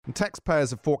And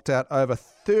taxpayers have forked out over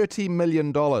 $30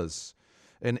 million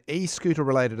in e-scooter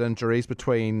related injuries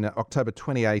between October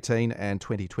 2018 and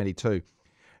 2022.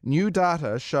 New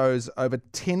data shows over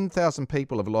 10,000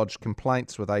 people have lodged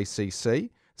complaints with ACC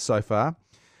so far.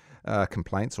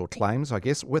 Complaints or claims, I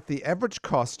guess, with the average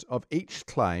cost of each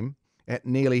claim at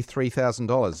nearly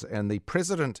 $3,000. And the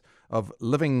president of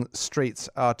Living Streets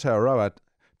Aotearoa,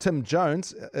 Tim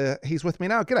Jones, he's with me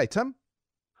now. G'day, Tim.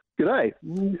 G'day.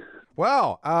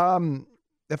 Wow.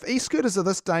 If e-scooters are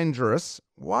this dangerous,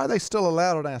 why are they still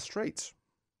allowed on our streets?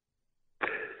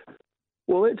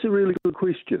 Well, that's a really good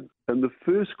question. And the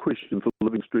first question for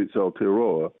Living Streets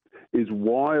Aotearoa is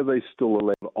why are they still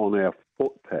allowed on our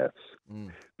footpaths?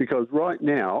 Because right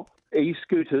now,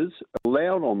 e-scooters are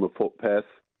allowed on the footpath,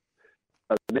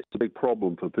 and that's a big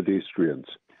problem for pedestrians.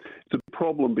 It's a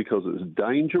problem because it's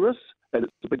dangerous, and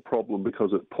it's a big problem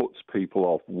because it puts people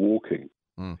off walking.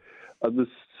 And there's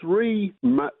three...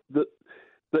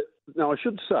 Now, I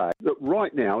should say that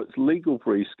right now it's legal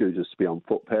for e-scooters to be on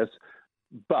footpaths,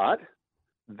 but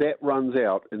that runs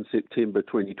out in September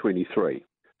 2023.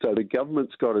 So the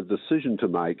government's got a decision to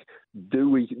make.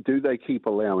 Do they keep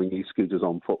allowing e-scooters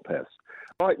on footpaths?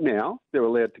 Right now, they're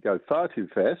allowed to go far too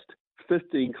fast.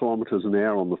 15 kilometres an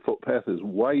hour on the footpath is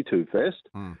way too fast.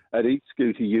 And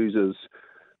e-scooter users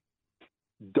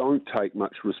don't take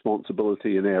much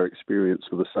responsibility in our experience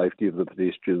for the safety of the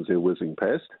pedestrians they're whizzing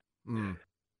past.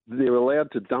 They're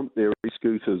allowed to dump their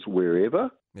e-scooters wherever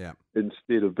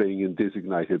instead of being in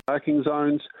designated parking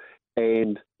zones,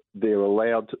 and they're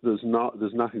allowed to, there's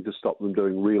nothing to stop them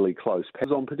doing really close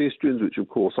pads on pedestrians, which of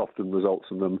course often results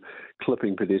in them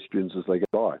clipping pedestrians as they go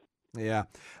by. Yeah,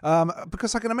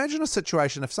 because I can imagine a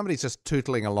situation if somebody's just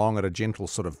tootling along at a gentle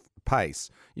sort of pace,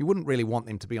 you wouldn't really want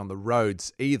them to be on the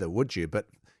roads either, would you? But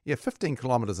yeah, 15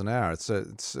 kilometres an hour, it's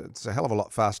a hell of a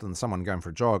lot faster than someone going for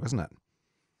a jog, isn't it?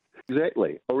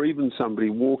 Exactly, or even somebody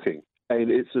walking. And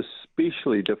it's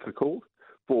especially difficult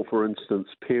for instance,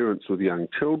 parents with young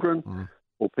children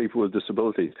or people with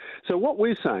disabilities. So what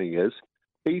we're saying is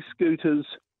e-scooters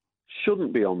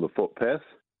shouldn't be on the footpath.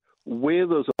 Where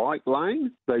there's a bike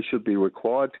lane, they should be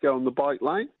required to go on the bike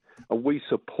lane. And we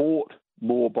support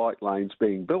more bike lanes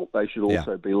being built. They should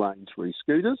also be lanes for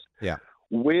e-scooters.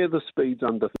 Where the speed's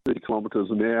under 30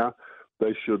 kilometres an hour,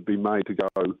 they should be made to go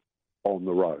on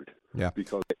the road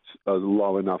because it's a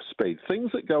low enough speed.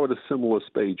 Things that go at a similar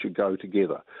speed should go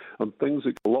together, and things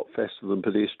that go a lot faster than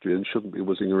pedestrians shouldn't be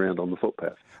whizzing around on the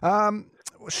footpath.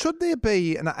 Should there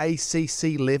be an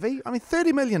ACC levy? I mean,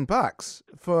 $30 million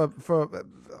for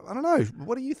I don't know.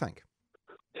 What do you think?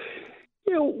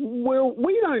 Yeah, well,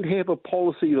 we don't have a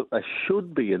policy that there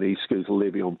should be an e-scooter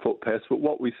levy on footpaths, but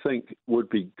what we think would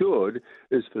be good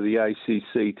is for the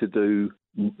ACC to do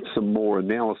some more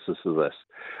analysis of this.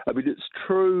 I mean, it's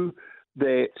true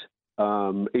that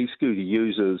e-scooter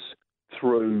users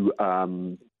through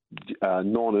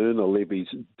non-earner levies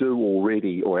do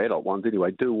already, or adult ones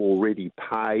anyway, do already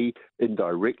pay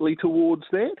indirectly towards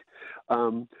that.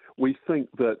 We think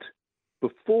that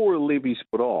before a levy's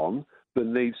put on, there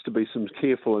needs to be some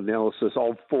careful analysis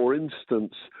of, for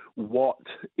instance,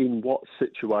 in what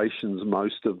situations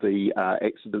most of the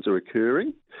accidents are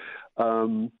occurring.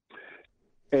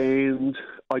 And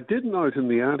I did note in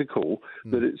the article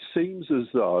that it seems as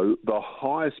though the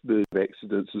highest burden of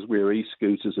accidents is where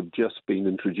e-scooters have just been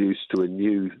introduced to a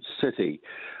new city.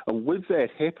 And with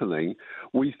that happening,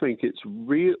 we think it's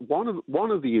one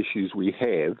of the issues we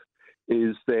have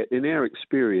is that in our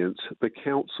experience, the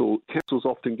councils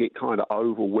often get kind of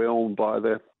overwhelmed by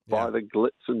the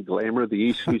glitz and glamour of the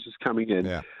e-scooters coming in.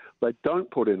 They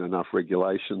don't put in enough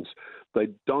regulations. They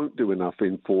don't do enough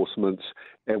enforcement.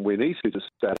 And when e-scooters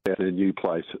start out in a new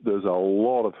place, there's a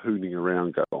lot of hooning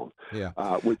around going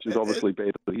on, which is obviously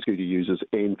bad for e-scooter users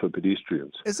and for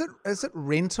pedestrians. Is it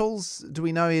rentals? Do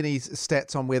we know any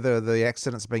stats on whether the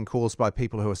accidents have been caused by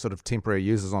people who are sort of temporary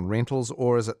users on rentals,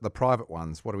 or is it the private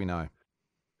ones? What do we know?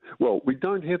 Well, we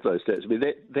don't have those stats. I mean,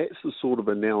 that's the sort of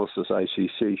analysis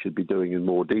ACC should be doing in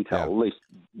more detail. At least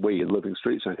we in Living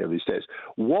Streets don't have these stats.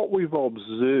 What we've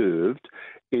observed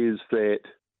is that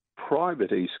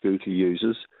private e-scooter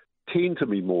users tend to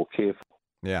be more careful.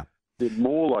 They're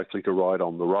more likely to ride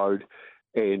on the road,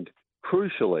 and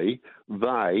crucially,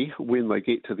 when they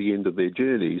get to the end of their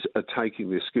journeys, are taking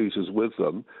their scooters with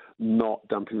them, not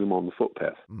dumping them on the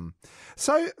footpath.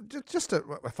 So just a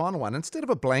final one. Instead of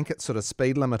a blanket sort of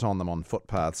speed limit on them on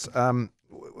footpaths,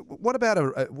 what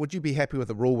about would you be happy with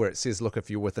a rule where it says, look, if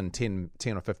you're within 10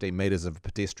 or 15 metres of a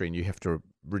pedestrian, you have to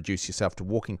reduce yourself to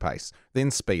walking pace,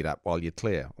 then speed up while you're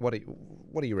clear? What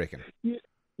do you reckon? Yeah,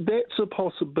 that's a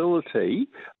possibility.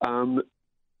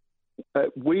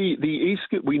 We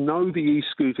know the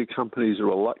e-scooter companies are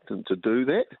reluctant to do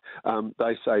that.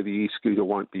 They say the e-scooter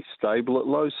won't be stable at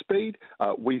low speed.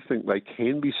 We think they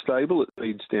can be stable at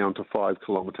speeds down to 5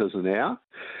 kilometres an hour.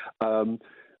 So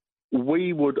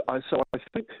I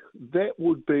think that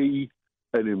would be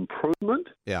an improvement.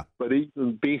 Yeah. But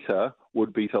even better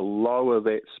would be to lower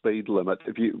that speed limit.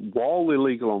 While they're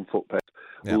legal on footpaths,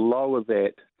 lower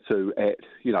that to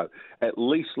at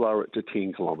least lower it to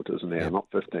 10 kilometres an hour, not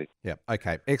 15. Yeah,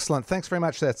 okay, excellent. Thanks very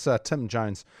much. That's Tim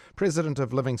Jones, President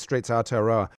of Living Streets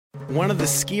Aotearoa. One of the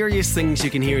scariest things you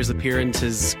can hear as a parent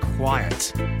is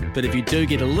quiet. But if you do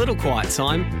get a little quiet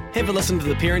time, have a listen to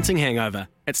The Parenting Hangover.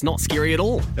 It's not scary at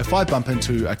all. If I bump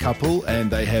into a couple and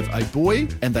they have a boy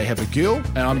and they have a girl,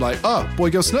 and I'm like, oh, boy,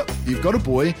 girl, snip. You've got a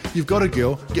boy, you've got a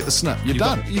girl, get the snip. You're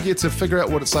done. You get to figure out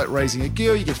what it's like raising a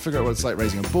girl, you get to figure out what it's like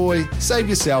raising a boy, save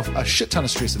yourself a shit ton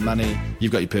of stress and money,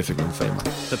 you've got your perfect little family.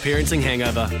 The Parenting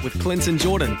Hangover with Clint and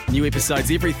Jordan. New episodes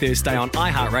every Thursday on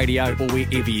iHeartRadio or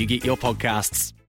wherever you get your podcasts.